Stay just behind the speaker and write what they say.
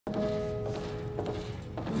Immersive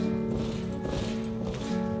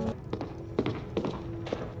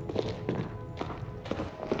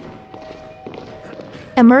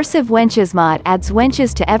Wenches mod adds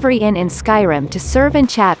wenches to every inn in Skyrim to serve and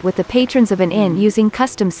chat with the patrons of an inn using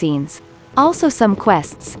custom scenes. Also some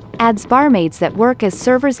quests. Adds barmaids that work as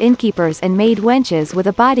servers, innkeepers and maid wenches with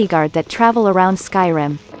a bodyguard that travel around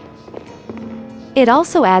Skyrim. It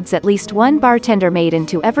also adds at least one bartender maiden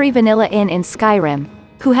to every vanilla inn in Skyrim,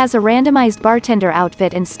 who has a randomized bartender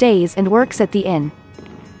outfit and stays and works at the inn.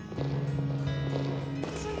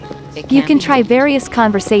 You can try various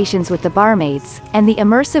conversations with the barmaids, and the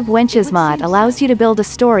Immersive Wenches mod allows you to build a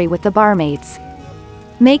story with the barmaids.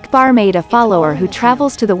 Make barmaid a follower who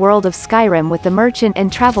travels to the world of Skyrim with the merchant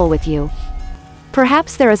and travel with you.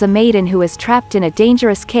 Perhaps there is a maiden who is trapped in a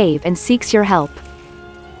dangerous cave and seeks your help.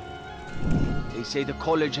 They say the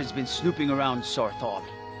college has been snooping around Sarthal.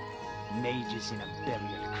 Mages in a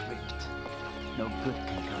burial crypt. No good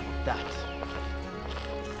can come of that.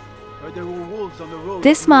 There were wolves on the road.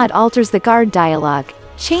 This mod alters the guard dialogue,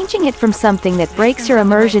 changing it from something that breaks your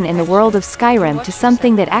immersion in the world of Skyrim to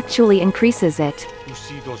something that actually increases it.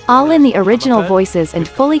 All in the original voices and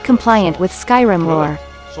fully compliant with Skyrim lore.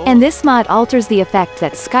 And this mod alters the effect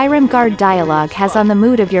that Skyrim guard dialogue has on the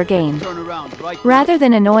mood of your game. Rather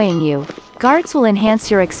than annoying you, guards will enhance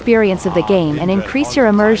your experience of the game and increase your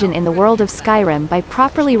immersion in the world of Skyrim by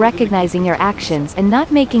properly recognizing your actions and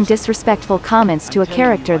not making disrespectful comments to a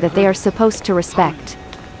character that they are supposed to respect.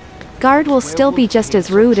 Guard will still be just as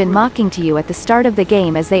rude and mocking to you at the start of the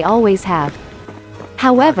game as they always have.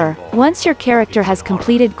 However, once your character has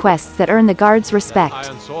completed quests that earn the guards'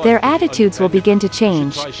 respect, their attitudes will begin to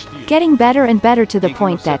change, getting better and better to the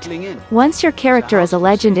point that, once your character is a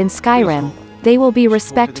legend in Skyrim, they will be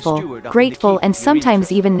respectful, grateful and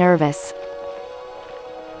sometimes even nervous.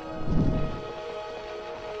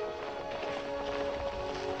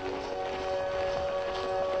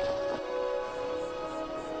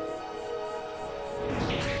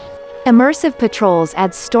 Immersive Patrols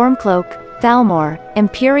adds Stormcloak, Thalmor,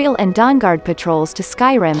 Imperial and Dawnguard patrols to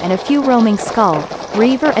Skyrim and a few roaming Skull,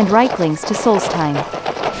 Reaver and Reiklings to Solstheim.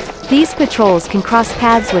 These patrols can cross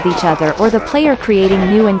paths with each other or the player creating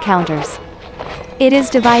new encounters. It is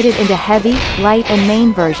divided into heavy, light and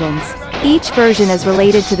main versions. Each version is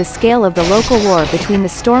related to the scale of the local war between the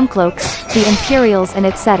Stormcloaks, the Imperials and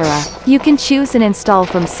etc. You can choose and install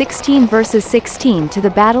from 16 versus 16 to the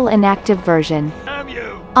battle inactive version.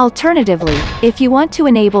 Alternatively, if you want to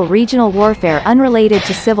enable regional warfare unrelated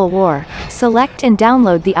to civil war, select and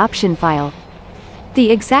download the option file. The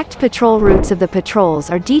exact patrol routes of the patrols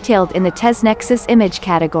are detailed in the TesNexus image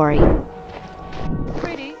category.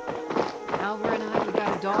 Pretty. Alvar and I, we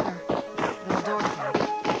got a daughter. Little Dorothy.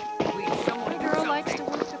 The girl likes to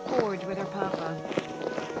work the forge with her papa.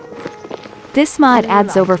 This mod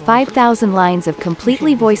adds over 5,000 lines of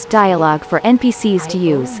completely voiced dialogue for NPCs to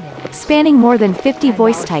use, spanning more than 50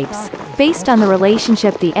 voice types, based on the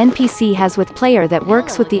relationship the NPC has with player that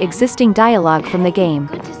works with the existing dialogue from the game.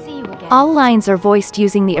 All lines are voiced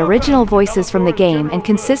using the original voices from the game and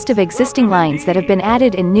consist of existing lines that have been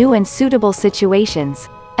added in new and suitable situations,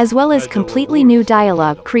 as well as completely new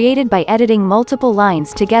dialogue created by editing multiple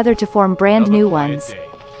lines together to form brand new ones.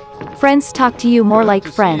 Friends talk to you more like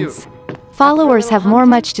friends. Followers have more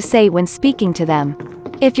much to say when speaking to them.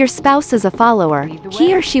 If your spouse is a follower,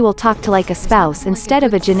 he or she will talk to like a spouse instead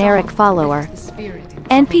of a generic follower.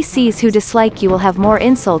 NPCs who dislike you will have more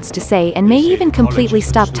insults to say and may even completely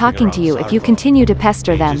stop talking to you if you continue to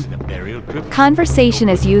pester them. Conversation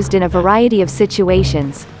is used in a variety of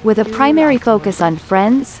situations, with a primary focus on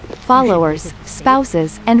friends, followers,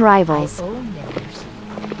 spouses, and rivals.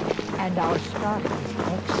 And our start is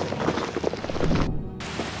excellent.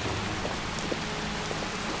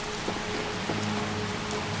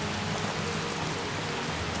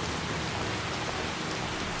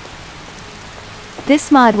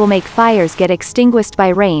 This mod will make fires get extinguished by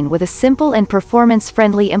rain with a simple and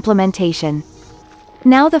performance-friendly implementation.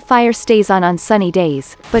 Now the fire stays on sunny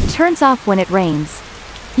days, but turns off when it rains.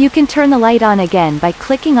 You can turn the light on again by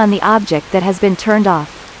clicking on the object that has been turned off.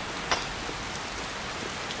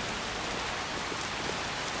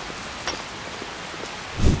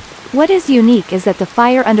 What is unique is that the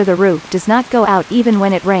fire under the roof does not go out even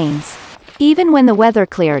when it rains. Even when the weather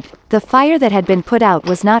cleared, the fire that had been put out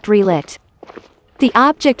was not relit. The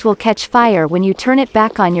object will catch fire when you turn it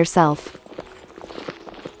back on yourself.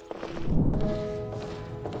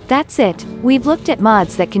 That's it, we've looked at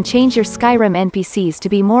mods that can change your Skyrim NPCs to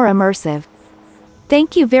be more immersive.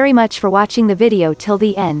 Thank you very much for watching the video till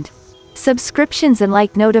the end. Subscriptions and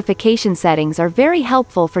like notification settings are very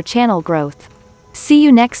helpful for channel growth. See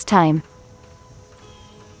you next time.